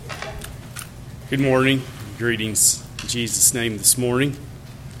Good morning. Greetings in Jesus' name this morning.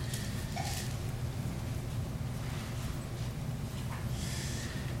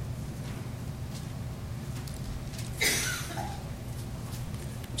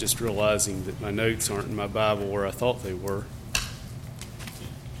 Just realizing that my notes aren't in my Bible where I thought they were,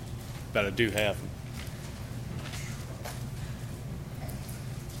 but I do have them.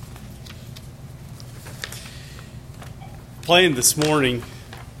 Planned this morning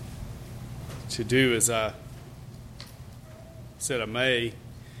to do as I said I may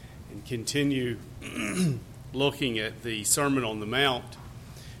and continue looking at the Sermon on the Mount.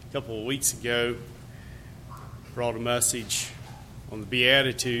 A couple of weeks ago, brought a message on the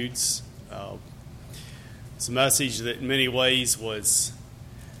Beatitudes. It's a message that in many ways was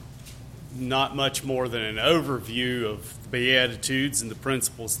not much more than an overview of the Beatitudes and the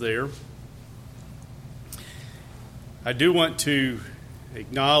principles there. I do want to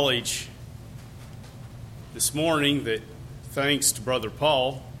acknowledge this morning that thanks to Brother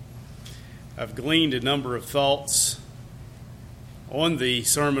Paul, I've gleaned a number of thoughts on the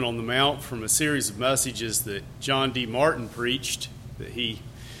Sermon on the Mount from a series of messages that John D. Martin preached, that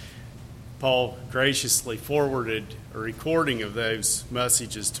Paul graciously forwarded a recording of those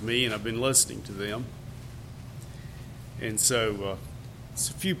messages to me, and I've been listening to them. And so it's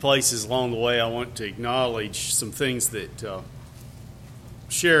a few places along the way I want to acknowledge some things that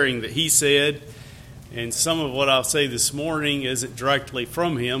sharing that he said. And some of what I'll say this morning isn't directly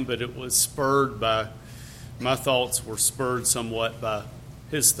from him, but it was spurred by, my thoughts were spurred somewhat by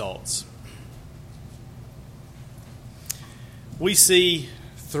his thoughts. We see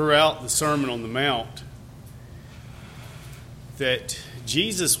throughout the Sermon on the Mount that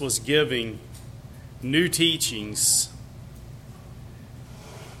Jesus was giving new teachings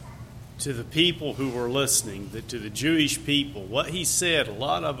to the people who were listening, to the Jewish people. What he said, a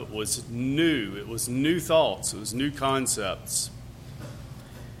lot of it was new. It was new thoughts. It was new concepts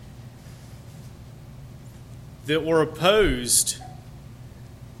that were opposed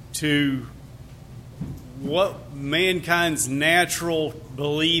to what mankind's natural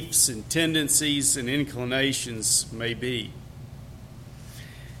beliefs and tendencies and inclinations may be.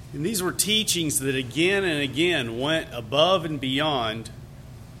 And these were teachings that again and again went above and beyond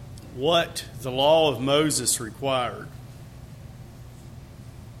what the law of Moses required.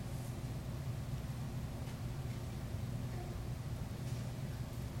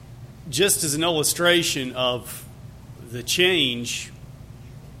 Just as an illustration of the change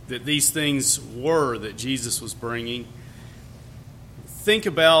that these things were that Jesus was bringing, think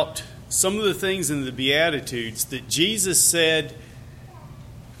about some of the things in the Beatitudes that Jesus said,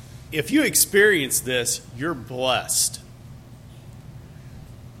 if you experience this, you're blessed.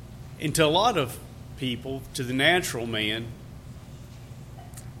 And to a lot of people, to the natural man,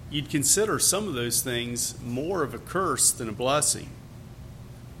 you'd consider some of those things more of a curse than a blessing.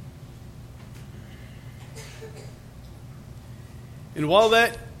 And while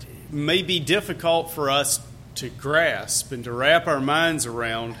that may be difficult for us to grasp and to wrap our minds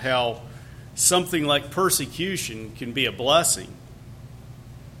around how something like persecution can be a blessing,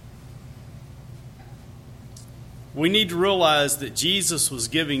 we need to realize that Jesus was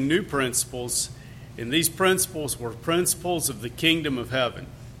giving new principles, and these principles were principles of the kingdom of heaven.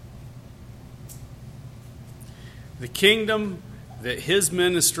 The kingdom that his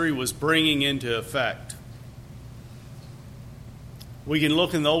ministry was bringing into effect. We can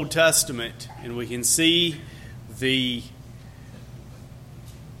look in the Old Testament and we can see the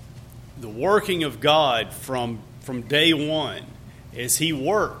working of God from day one as he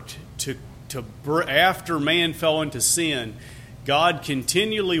worked after man fell into sin. God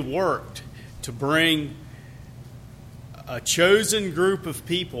continually worked to bring a chosen group of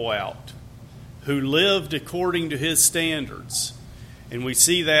people out who lived according to his standards. And we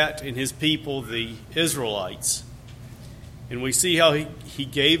see that in his people, the Israelites. And we see how he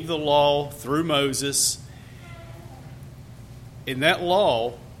gave the law through Moses. And that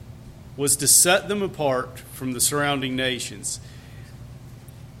law was to set them apart from the surrounding nations.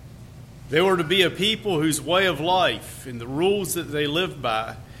 They were to be a people whose way of life and the rules that they lived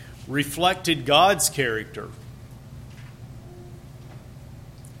by reflected God's character,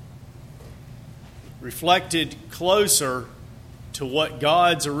 reflected closer to what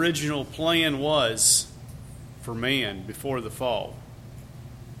God's original plan was for man before the fall.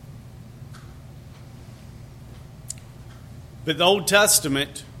 But the Old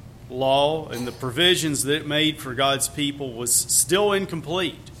Testament law and the provisions that it made for God's people was still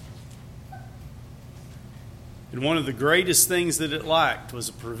incomplete. And one of the greatest things that it lacked was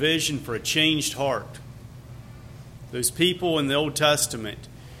a provision for a changed heart. Those people in the Old Testament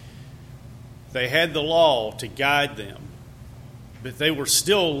They had the law to guide them, but they were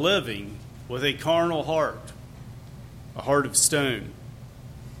still living with a carnal heart, a heart of stone.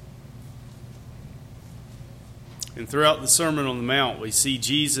 And throughout the Sermon on the Mount, we see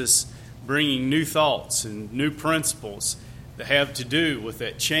Jesus bringing new thoughts and new principles that have to do with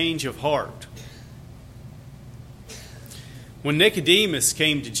that change of heart. When Nicodemus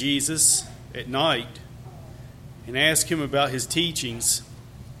came to Jesus at night and asked him about his teachings,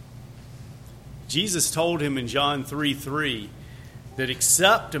 Jesus told him in John 3:3 that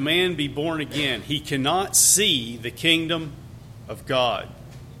except a man be born again, he cannot see the kingdom of God.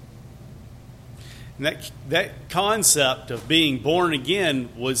 And that concept of being born again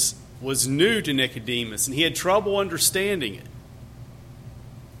was new to Nicodemus, and he had trouble understanding it.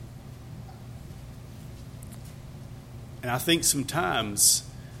 And I think sometimes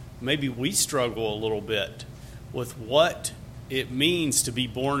maybe we struggle a little bit with what it means to be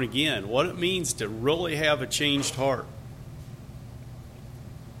born again, what it means to really have a changed heart.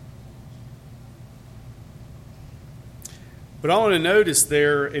 But I want to notice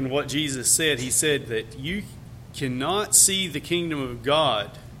there in what Jesus said, he said that you cannot see the kingdom of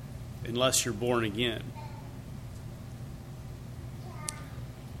God unless you're born again.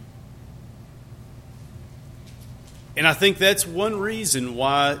 And I think that's one reason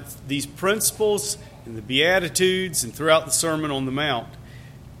why these principles in the Beatitudes and throughout the Sermon on the Mount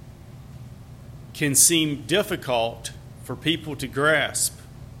can seem difficult for people to grasp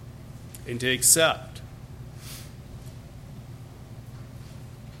and to accept.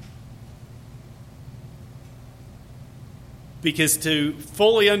 Because to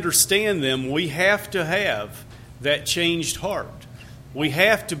fully understand them, we have to have that changed heart. We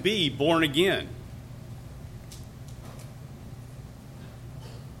have to be born again.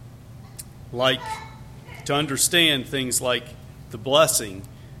 Like to understand things like the blessing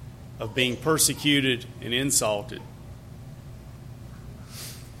of being persecuted and insulted.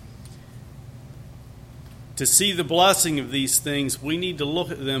 To see the blessing of these things, we need to look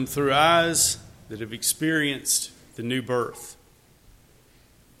at them through eyes that have experienced the new birth.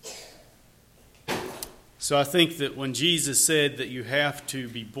 So I think that when Jesus said that you have to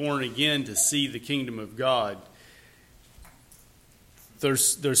be born again to see the kingdom of God,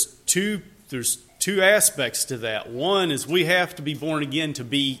 there's two aspects to that. One is we have to be born again to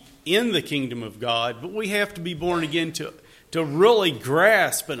be in the kingdom of God, but we have to be born again to really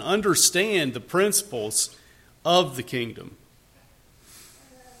grasp and understand the principles of the kingdom.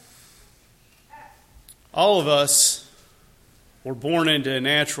 All of us were born into a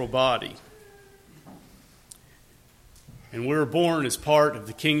natural body. And we're born as part of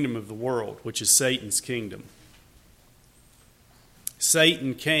the kingdom of the world, which is Satan's kingdom.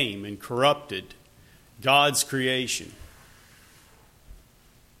 Satan came and corrupted God's creation.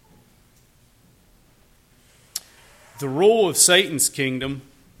 The rule of Satan's kingdom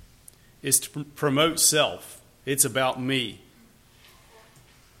is to promote self. It's about me.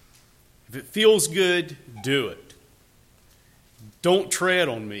 If it feels good, do it. Don't tread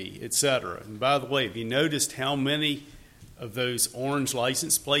on me, etc. And by the way, have you noticed how many of those orange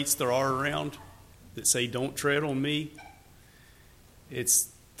license plates there are around that say "Don't tread on me"?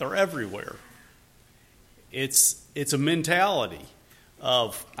 They're everywhere. It's a mentality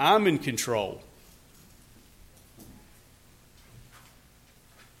of I'm in control.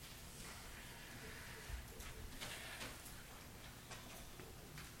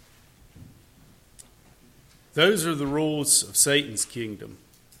 Those are the rules of Satan's kingdom.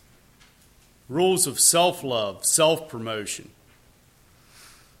 Rules of self-love, self-promotion.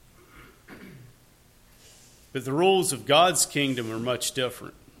 But the rules of God's kingdom are much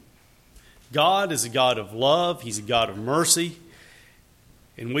different. God is a God of love. He's a God of mercy.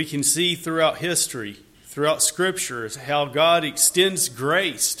 And we can see throughout history, throughout Scripture, how God extends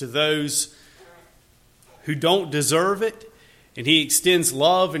grace to those who don't deserve it. And He extends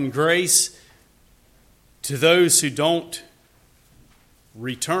love and grace to those who don't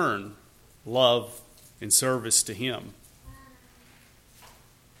return love and service to Him.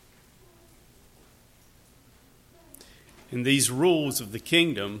 And these rules of the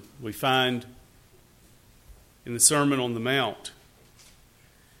kingdom we find in the Sermon on the Mount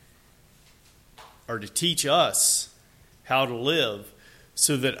are to teach us how to live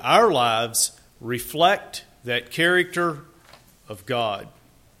so that our lives reflect that character of God.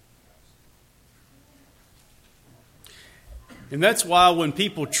 And that's why when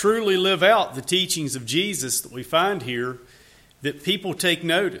people truly live out the teachings of Jesus that we find here, that people take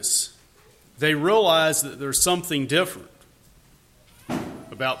notice. They realize that there's something different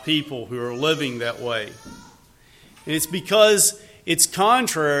about people who are living that way. And it's because it's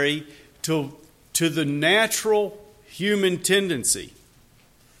contrary to the natural human tendency.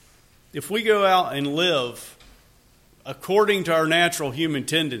 If we go out and live according to our natural human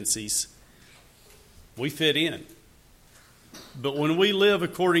tendencies, we fit in. But when we live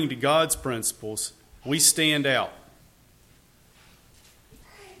according to God's principles, we stand out.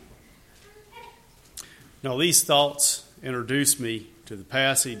 Now, these thoughts introduce me to the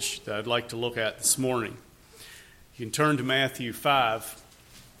passage that I'd like to look at this morning. You can turn to Matthew 5.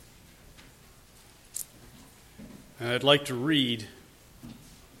 And I'd like to read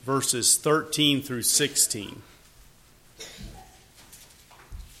verses 13 through 16.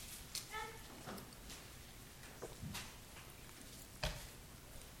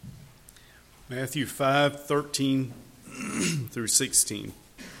 Matthew 5, 13 through 16.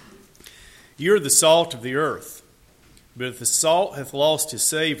 You are the salt of the earth, but if the salt hath lost his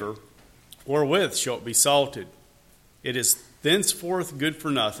savour, wherewith shall it be salted? It is thenceforth good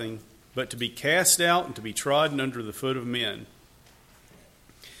for nothing, but to be cast out and to be trodden under the foot of men.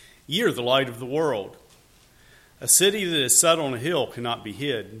 Ye are the light of the world. A city that is set on a hill cannot be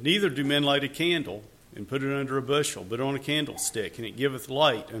hid, neither do men light a candle and put it under a bushel, but on a candlestick, and it giveth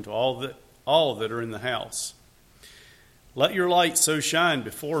light unto all that are in the house. Let your light so shine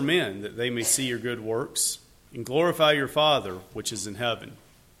before men that they may see your good works, and glorify your Father which is in heaven.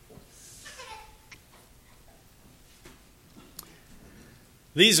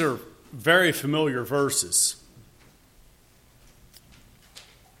 These are very familiar verses.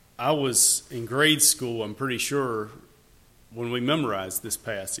 I was in grade school, I'm pretty sure, when we memorized this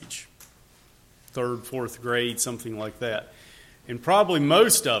passage. 3rd, 4th grade, something like that. And probably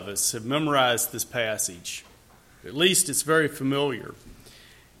most of us have memorized this passage. At least it's very familiar.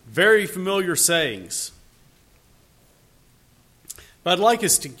 Very familiar sayings. But I'd like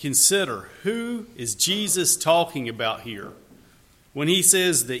us to consider, who is Jesus talking about here when he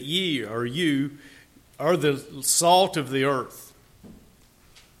says that you are the salt of the earth?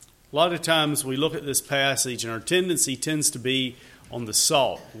 A lot of times we look at this passage and our tendency tends to be on the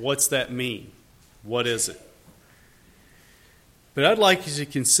salt. What's that mean? What is it? But I'd like you to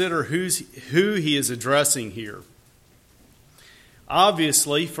consider who he is addressing here.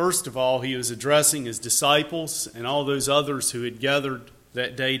 Obviously, first of all, he was addressing his disciples and all those others who had gathered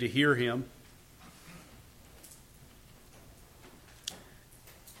that day to hear him.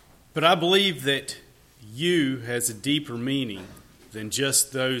 But I believe that you has a deeper meaning than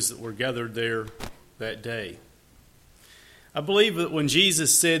just those that were gathered there that day. I believe that when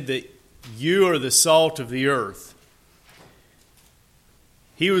Jesus said that you are the salt of the earth,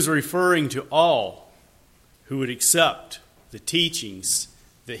 he was referring to all who would accept the teachings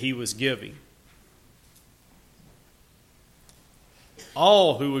that he was giving.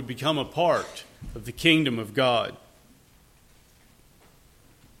 All who would become a part of the kingdom of God.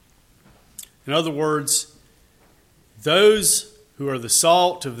 In other words, those who are the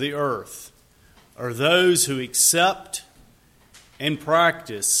salt of the earth are those who accept and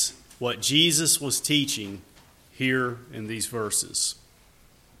practice what Jesus was teaching here in these verses.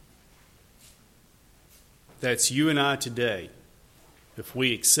 That's you and I today, if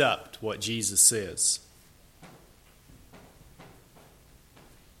we accept what Jesus says.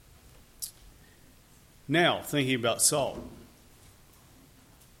 Now, thinking about salt.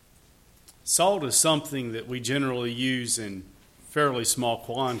 Salt is something that we generally use in fairly small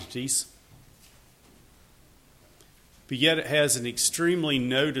quantities, but yet it has an extremely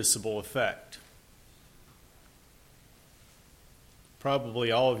noticeable effect.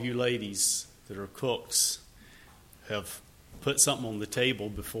 Probably all of you ladies that are cooks have put something on the table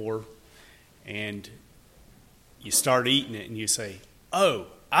before and you start eating it and you say, "Oh,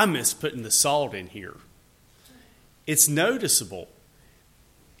 I missed putting the salt in here." It's noticeable.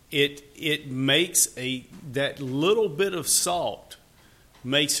 It makes that little bit of salt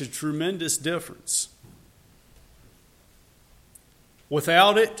makes a tremendous difference.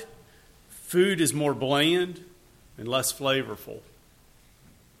 Without it, food is more bland and less flavorful.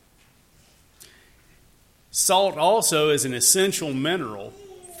 Salt also is an essential mineral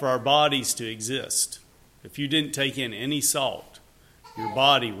for our bodies to exist. If you didn't take in any salt, your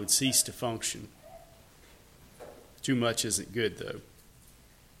body would cease to function. Too much isn't good, though.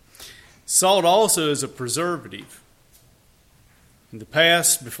 Salt also is a preservative. In the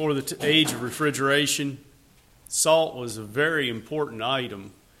past, before the age of refrigeration, salt was a very important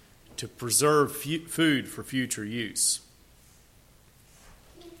item to preserve food for future use.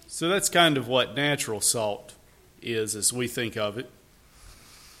 So that's kind of what natural salt is as we think of it.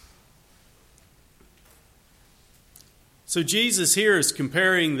 So Jesus here is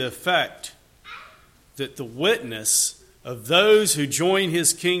comparing the effect that the witness of those who join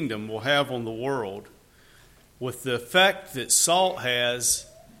his kingdom will have on the world, with the effect that salt has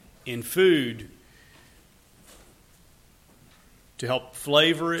in food to help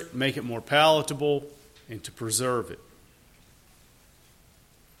flavor it, make it more palatable, and to preserve it.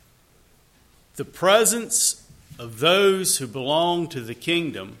 The presence of those who belong to the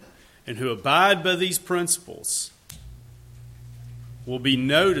kingdom and who abide by these principles will be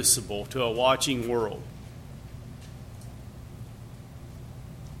noticeable to a watching world.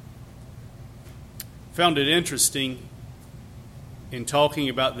 Found it interesting in talking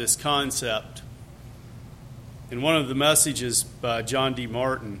about this concept. In one of the messages by John D.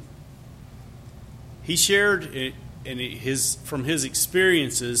 Martin, he shared from his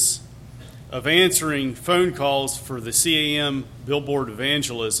experiences of answering phone calls for the CAM billboard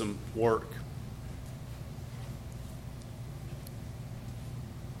evangelism work.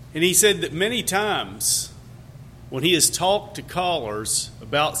 And he said that many times when he has talked to callers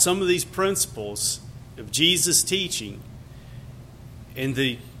about some of these principles of Jesus' teaching in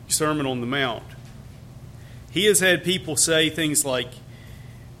the Sermon on the Mount, he has had people say things like,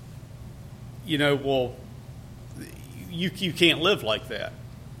 well, you can't live like that.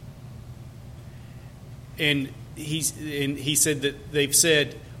 And he said that they've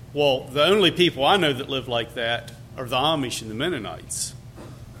said, well, the only people I know that live like that are the Amish and the Mennonites.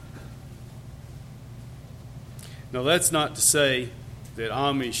 Now, that's not to say that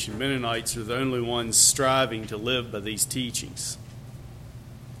Amish and Mennonites are the only ones striving to live by these teachings,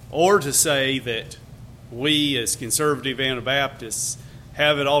 or to say that we as conservative Anabaptists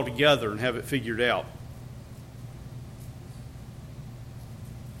have it all together and have it figured out.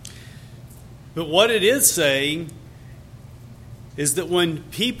 But what it is saying is that when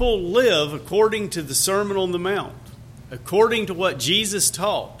people live according to the Sermon on the Mount, according to what Jesus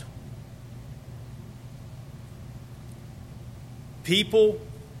taught, people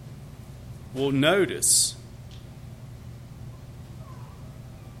will notice.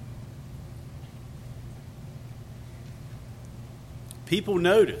 People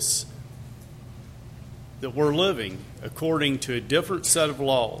notice that we're living according to a different set of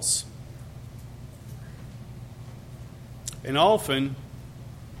laws. And often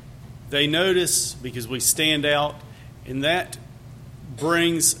they notice because we stand out, and that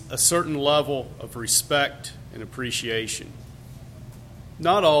brings a certain level of respect and appreciation.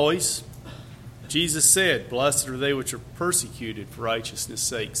 Not always. Jesus said, "Blessed are they which are persecuted for righteousness'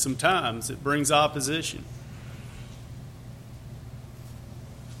 sake." Sometimes it brings opposition.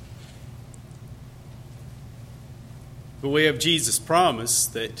 But we have Jesus' promise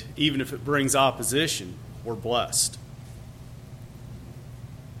that even if it brings opposition, we're blessed.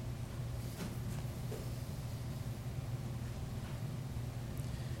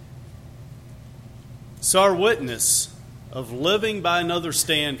 So our witness of living by another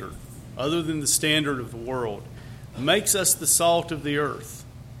standard, other than the standard of the world, makes us the salt of the earth.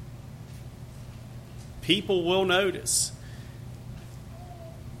 People will notice.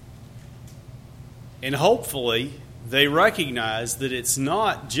 And hopefully, they recognize that it's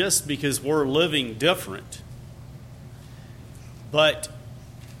not just because we're living different, but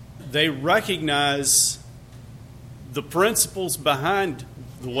they recognize the principles behind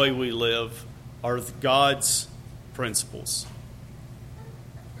the way we live are God's principles.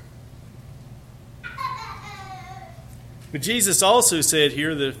 But Jesus also said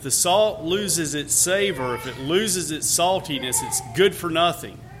here that if the salt loses its savor, if it loses its saltiness, it's good for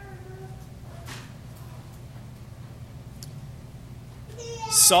nothing.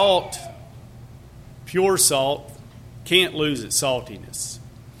 Salt, pure salt, can't lose its saltiness.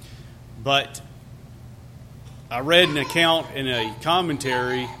 But I read an account in a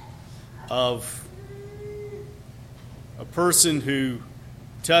commentary of a person who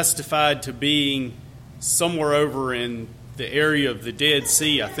testified to being somewhere over in the area of the Dead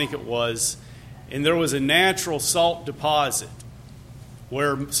Sea, I think it was, and there was a natural salt deposit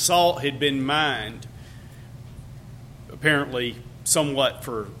where salt had been mined, apparently somewhat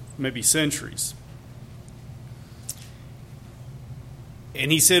for maybe centuries.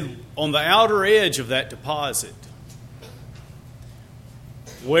 And he said on the outer edge of that deposit,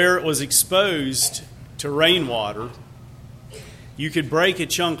 where it was exposed to rainwater, you could break a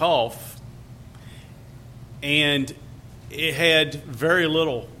chunk off, and it had very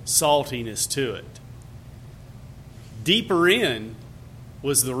little saltiness to it. Deeper in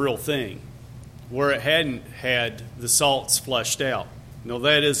was the real thing, where it hadn't had the salts flushed out. Now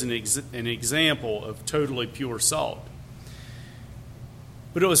that is an example of totally pure salt.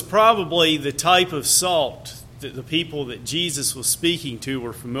 But it was probably the type of salt that the people that Jesus was speaking to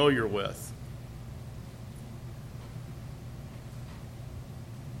were familiar with.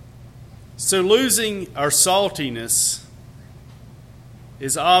 So losing our saltiness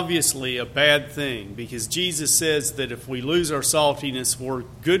is obviously a bad thing, because Jesus says that if we lose our saltiness, we're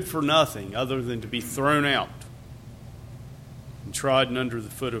good for nothing other than to be thrown out and trodden under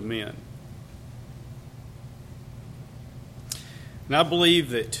the foot of men. And I believe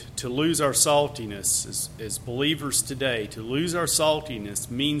that to lose our saltiness as believers today, to lose our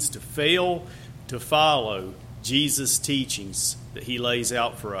saltiness means to fail to follow Jesus' teachings that he lays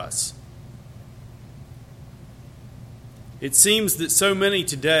out for us. It seems that so many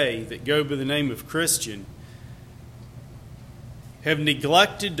today that go by the name of Christian have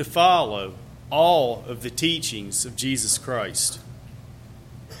neglected to follow all of the teachings of Jesus Christ.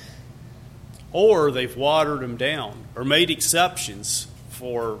 Or they've watered them down or made exceptions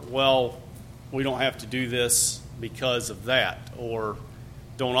for, well, we don't have to do this because of that, or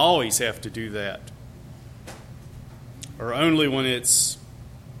don't always have to do that, or only when it's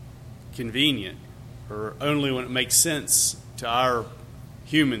convenient, or only when it makes sense to our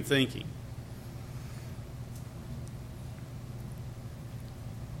human thinking.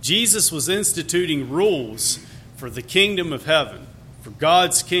 Jesus was instituting rules for the kingdom of heaven, for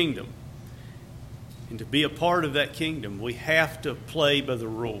God's kingdom. And to be a part of that kingdom, we have to play by the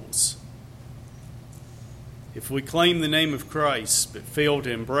rules. If we claim the name of Christ but fail to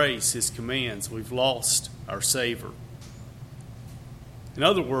embrace his commands, we've lost our savor. In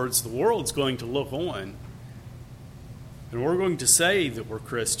other words, the world's going to look on, and we're going to say that we're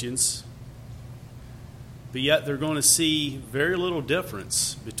Christians, but yet they're going to see very little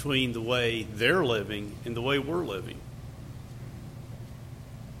difference between the way they're living and the way we're living.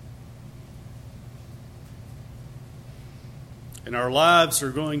 And our lives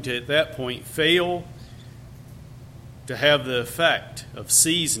are going to, at that point, fail to have the effect of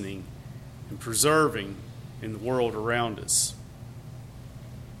seasoning and preserving in the world around us.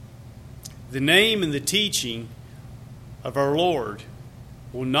 The name and the teaching of our Lord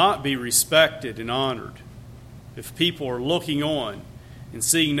will not be respected and honored if people are looking on and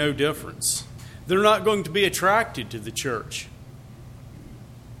seeing no difference. They're not going to be attracted to the church.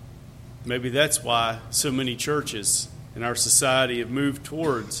 Maybe that's why so many churches in our society have moved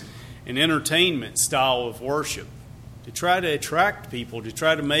towards an entertainment style of worship to try to attract people, to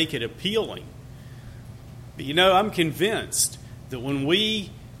try to make it appealing. But I'm convinced that when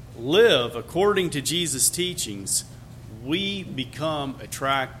we live according to Jesus' teachings, we become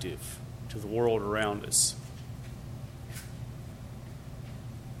attractive to the world around us.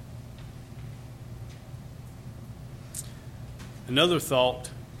 Another thought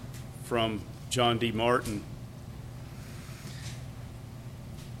from John D. Martin,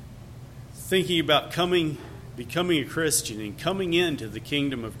 thinking about becoming a Christian and coming into the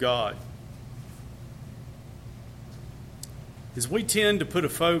kingdom of God, is we tend to put a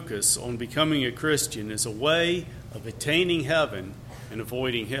focus on becoming a Christian as a way of attaining heaven and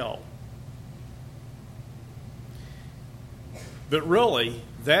avoiding hell. But really,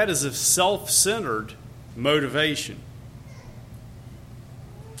 that is a self-centered motivation.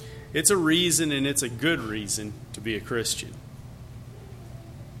 It's a reason, and it's a good reason, to be a Christian.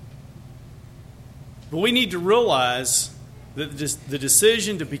 But we need to realize that the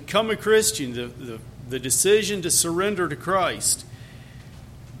decision to become a Christian, the decision to surrender to Christ,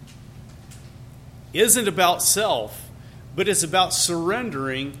 isn't about self, but it's about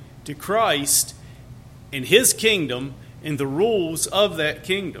surrendering to Christ and his kingdom and the rules of that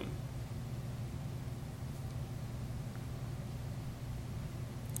kingdom.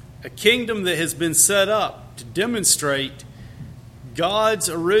 A kingdom that has been set up to demonstrate God's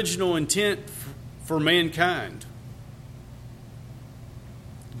original intent for mankind.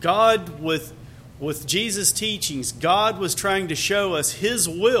 God, with Jesus' teachings, God was trying to show us his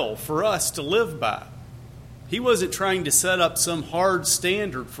will for us to live by. He wasn't trying to set up some hard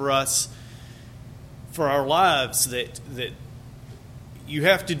standard for us, for our lives, that you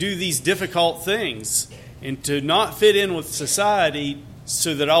have to do these difficult things and to not fit in with society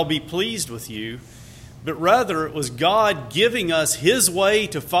so that I'll be pleased with you. But rather, it was God giving us his way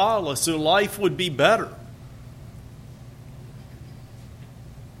to follow so life would be better.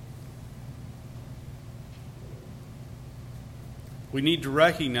 We need to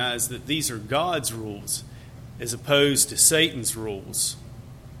recognize that these are God's rules as opposed to Satan's rules.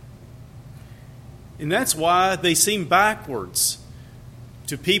 And that's why they seem backwards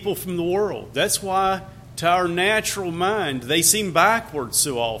to people from the world. That's why, to our natural mind, they seem backwards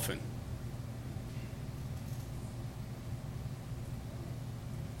so often.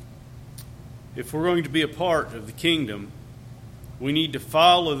 If we're going to be a part of the kingdom, we need to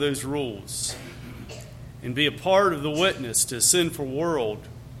follow those rules and be a part of the witness to a sinful world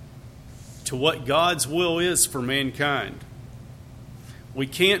to what God's will is for mankind. We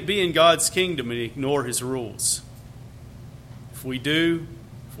can't be in God's kingdom and ignore His rules. If we do,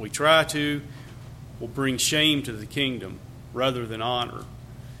 if we try to, we'll bring shame to the kingdom rather than honor,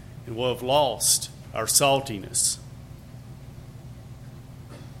 and we'll have lost our saltiness.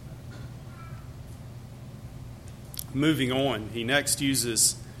 Moving on, he next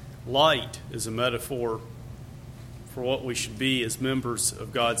uses light as a metaphor for what we should be as members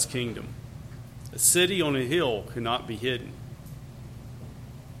of God's kingdom. A city on a hill cannot be hidden.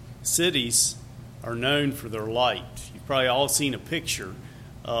 Cities are known for their light. You've probably all seen a picture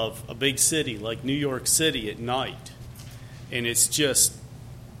of a big city like New York City at night, and it's just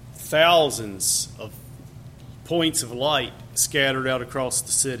thousands of points of light scattered out across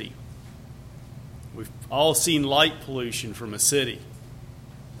the city. We've all seen light pollution from a city.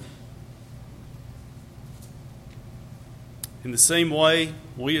 In the same way,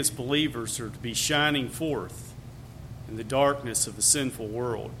 we as believers are to be shining forth in the darkness of a sinful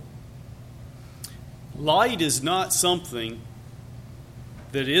world. Light is not something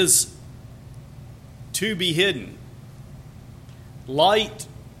that is to be hidden. Light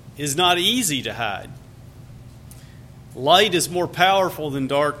is not easy to hide. Light is more powerful than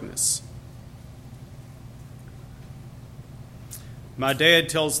darkness. My dad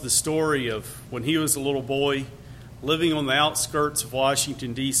tells the story of when he was a little boy living on the outskirts of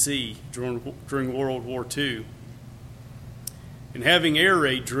Washington, D.C. during World War II and having air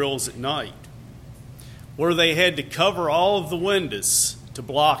raid drills at night where they had to cover all of the windows to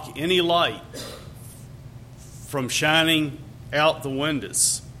block any light from shining out the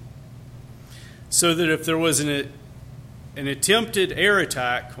windows, so that if there was an attempted air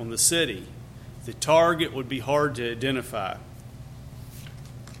attack on the city, the target would be hard to identify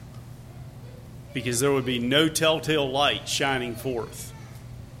because there would be no telltale light shining forth.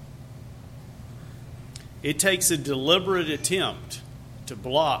 It takes a deliberate attempt to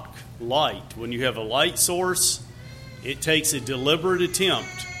block light. When you have a light source, it takes a deliberate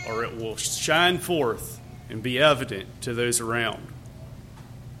attempt, or it will shine forth and be evident to those around.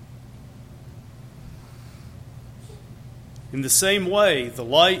 In the same way, the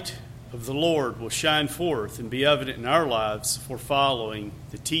light of the Lord will shine forth and be evident in our lives if we're following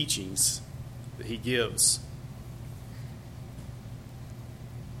the teachings that He gives.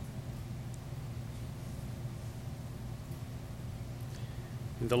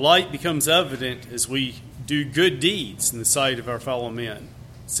 And the light becomes evident as we do good deeds in the sight of our fellow men,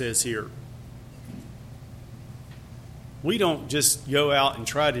 it says here. We don't just go out and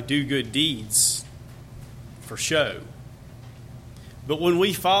try to do good deeds for show. But when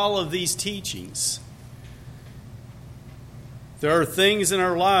we follow these teachings, there are things in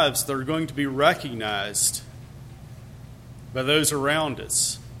our lives that are going to be recognized by those around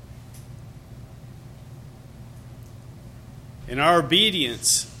us. In our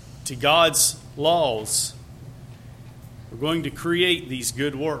obedience to God's laws, we're going to create these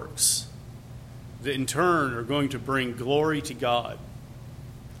good works that in turn are going to bring glory to God.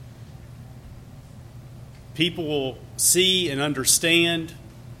 People will see and understand,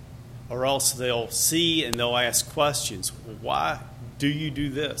 or else they'll see and they'll ask questions. Why do you do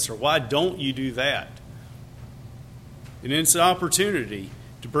this? Or why don't you do that? And it's an opportunity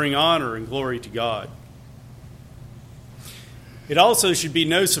to bring honor and glory to God. It also should be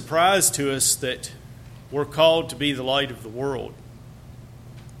no surprise to us that we're called to be the light of the world,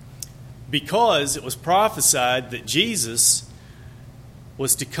 because it was prophesied that Jesus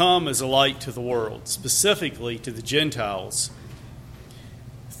was to come as a light to the world, specifically to the Gentiles.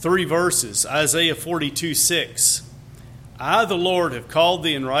 3 verses, Isaiah 42:6. I, the Lord, have called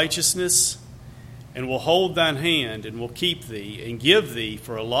thee in righteousness, and will hold thine hand, and will keep thee, and give thee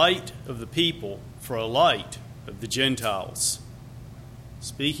for a light of the people, for a light of the Gentiles.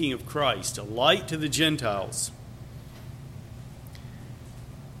 Speaking of Christ, a light to the Gentiles.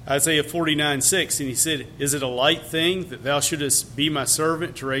 Isaiah 49:6, and he said, Is it a light thing that thou shouldest be my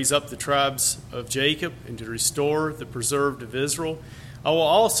servant to raise up the tribes of Jacob and to restore the preserved of Israel? I will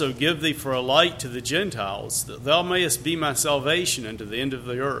also give thee for a light to the Gentiles, that thou mayest be my salvation unto the end of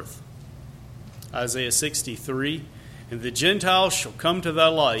the earth. Isaiah 63, and the Gentiles shall come to thy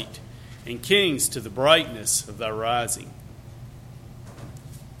light, and kings to the brightness of thy rising.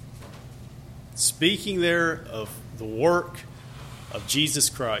 Speaking there of the work of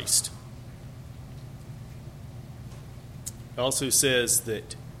Jesus Christ. It also says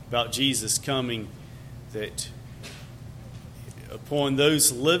that about Jesus coming, that upon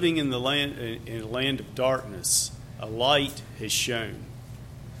those living in the land, in a land of darkness, a light has shone.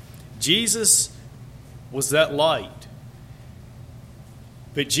 Jesus was that light.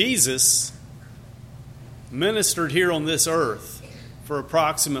 But Jesus ministered here on this earth for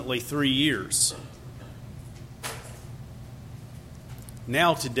approximately 3 years.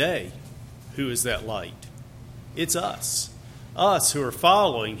 Now today, who is that light? It's us. Us who are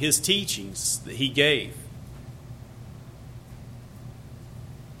following his teachings that he gave.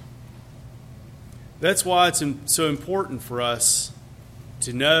 That's why it's so important for us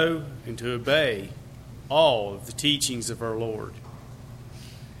to know and to obey all of the teachings of our Lord.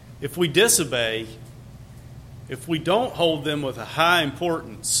 If we disobey, if we don't hold them with a high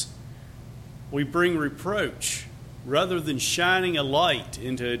importance, we bring reproach rather than shining a light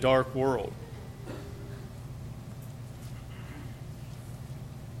into a dark world.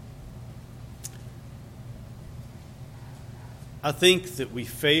 I think that we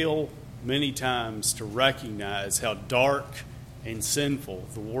fail many times to recognize how dark and sinful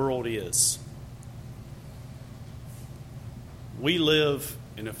the world is. We live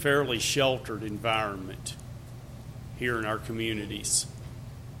in a fairly sheltered environment here in our communities.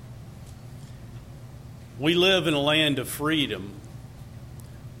 We live in a land of freedom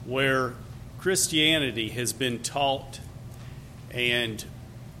where Christianity has been taught and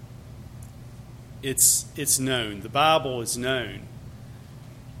it's known. The Bible is known.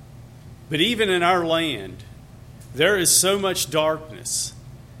 But even in our land, there is so much darkness.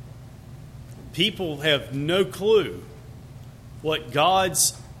 People have no clue what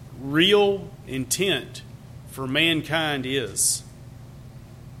God's real intent for mankind is.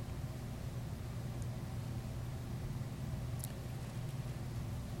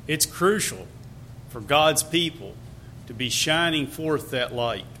 It's crucial for God's people to be shining forth that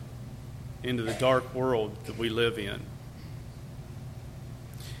light into the dark world that we live in.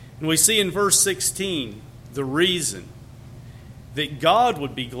 And we see in verse 16 the reason that God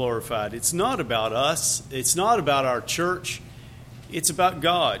would be glorified. It's not about us. It's not about our church. It's about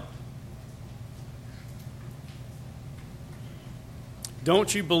God.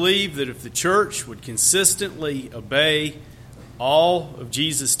 Don't you believe that if the church would consistently obey all of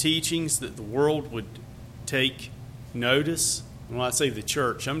Jesus' teachings, that the world would take notice? And when I say the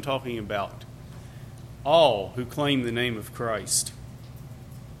church, I'm talking about all who claim the name of Christ.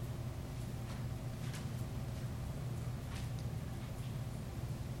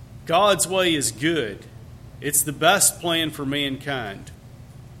 God's way is good. It's the best plan for mankind.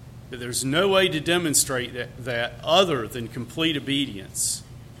 But there's no way to demonstrate that other than complete obedience.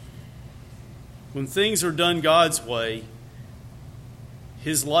 When things are done God's way,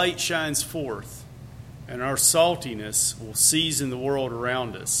 his light shines forth, and our saltiness will season the world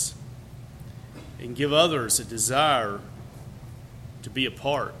around us and give others a desire to be a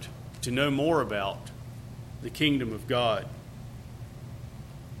part, to know more about the kingdom of God.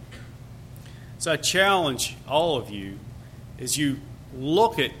 So I challenge all of you as you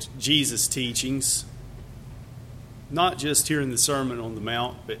look at Jesus' teachings, not just here in the Sermon on the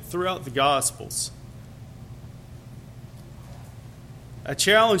Mount, but throughout the Gospels. I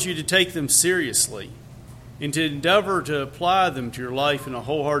challenge you to take them seriously and to endeavor to apply them to your life in a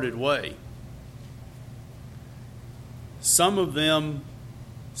wholehearted way. Some of them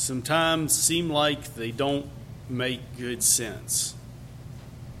sometimes seem like they don't make good sense.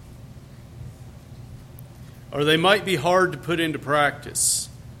 Or they might be hard to put into practice.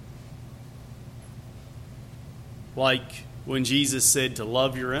 Like when Jesus said to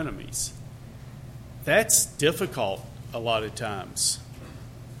love your enemies. That's difficult a lot of times.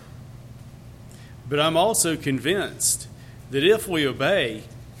 But I'm also convinced that if we obey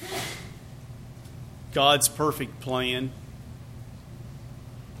God's perfect plan,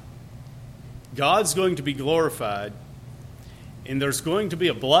 God's going to be glorified, and there's going to be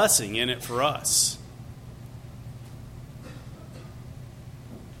a blessing in it for us.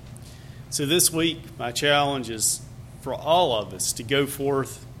 So this week, my challenge is for all of us to go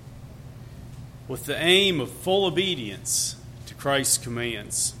forth with the aim of full obedience to Christ's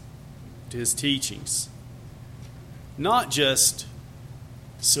commands, to his teachings. Not just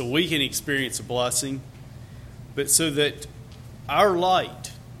so we can experience a blessing, but so that our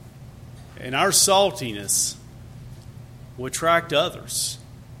light and our saltiness will attract others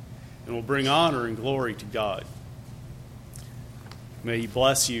and will bring honor and glory to God. May he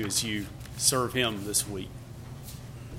bless you as you serve him this week.